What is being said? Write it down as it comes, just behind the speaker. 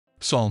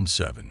Psalm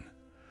 7,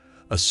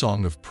 a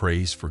song of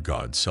praise for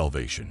God's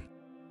salvation.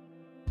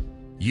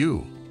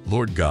 You,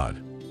 Lord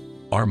God,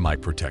 are my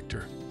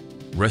protector.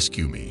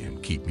 Rescue me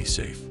and keep me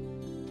safe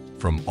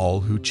from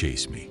all who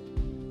chase me,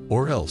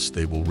 or else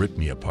they will rip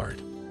me apart,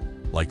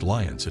 like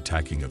lions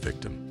attacking a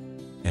victim,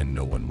 and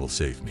no one will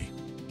save me.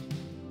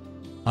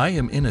 I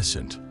am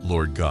innocent,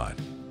 Lord God.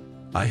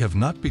 I have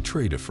not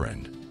betrayed a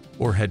friend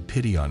or had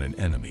pity on an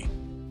enemy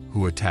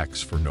who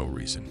attacks for no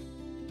reason.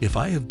 If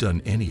I have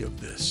done any of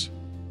this,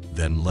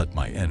 then let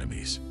my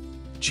enemies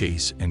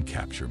chase and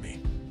capture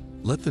me.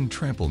 Let them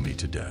trample me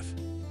to death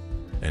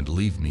and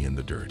leave me in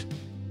the dirt.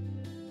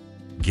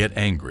 Get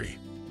angry,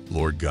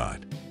 Lord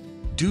God.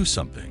 Do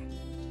something.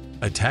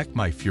 Attack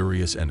my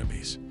furious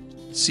enemies.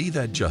 See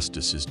that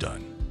justice is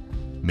done.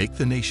 Make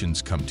the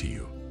nations come to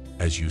you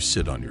as you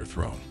sit on your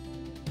throne,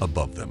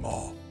 above them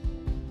all.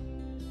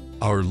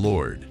 Our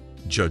Lord,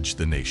 judge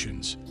the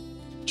nations.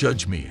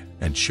 Judge me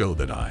and show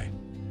that I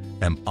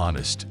am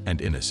honest and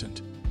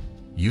innocent.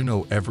 You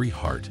know every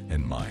heart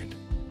and mind,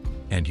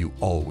 and you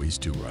always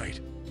do right.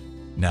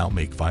 Now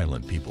make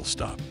violent people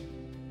stop,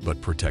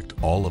 but protect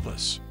all of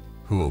us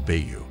who obey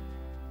you.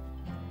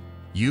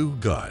 You,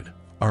 God,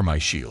 are my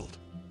shield,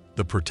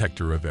 the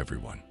protector of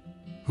everyone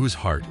whose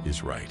heart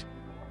is right.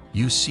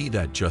 You see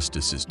that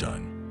justice is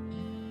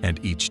done,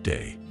 and each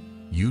day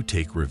you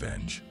take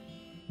revenge.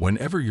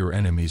 Whenever your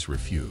enemies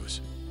refuse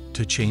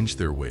to change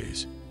their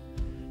ways,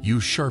 you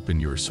sharpen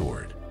your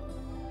sword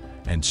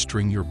and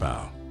string your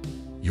bow.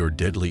 Your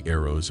deadly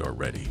arrows are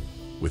ready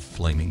with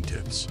flaming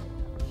tips.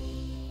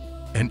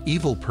 An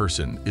evil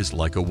person is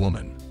like a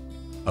woman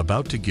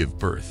about to give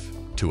birth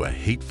to a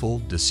hateful,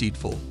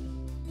 deceitful,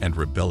 and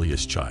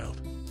rebellious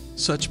child.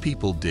 Such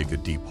people dig a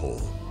deep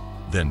hole,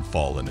 then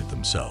fall in it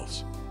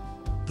themselves.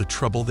 The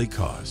trouble they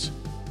cause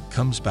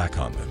comes back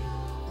on them,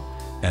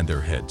 and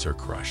their heads are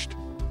crushed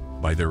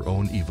by their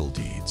own evil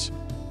deeds.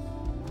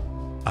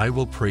 I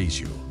will praise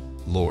you,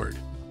 Lord.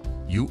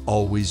 You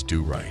always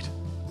do right.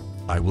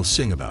 I will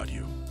sing about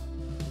you,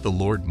 the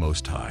Lord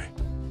Most High.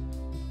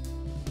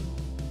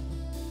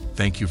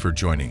 Thank you for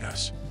joining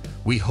us.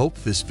 We hope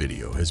this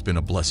video has been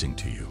a blessing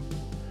to you.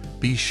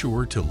 Be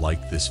sure to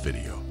like this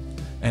video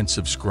and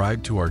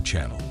subscribe to our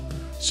channel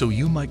so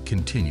you might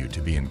continue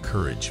to be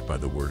encouraged by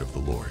the word of the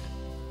Lord.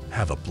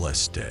 Have a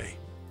blessed day.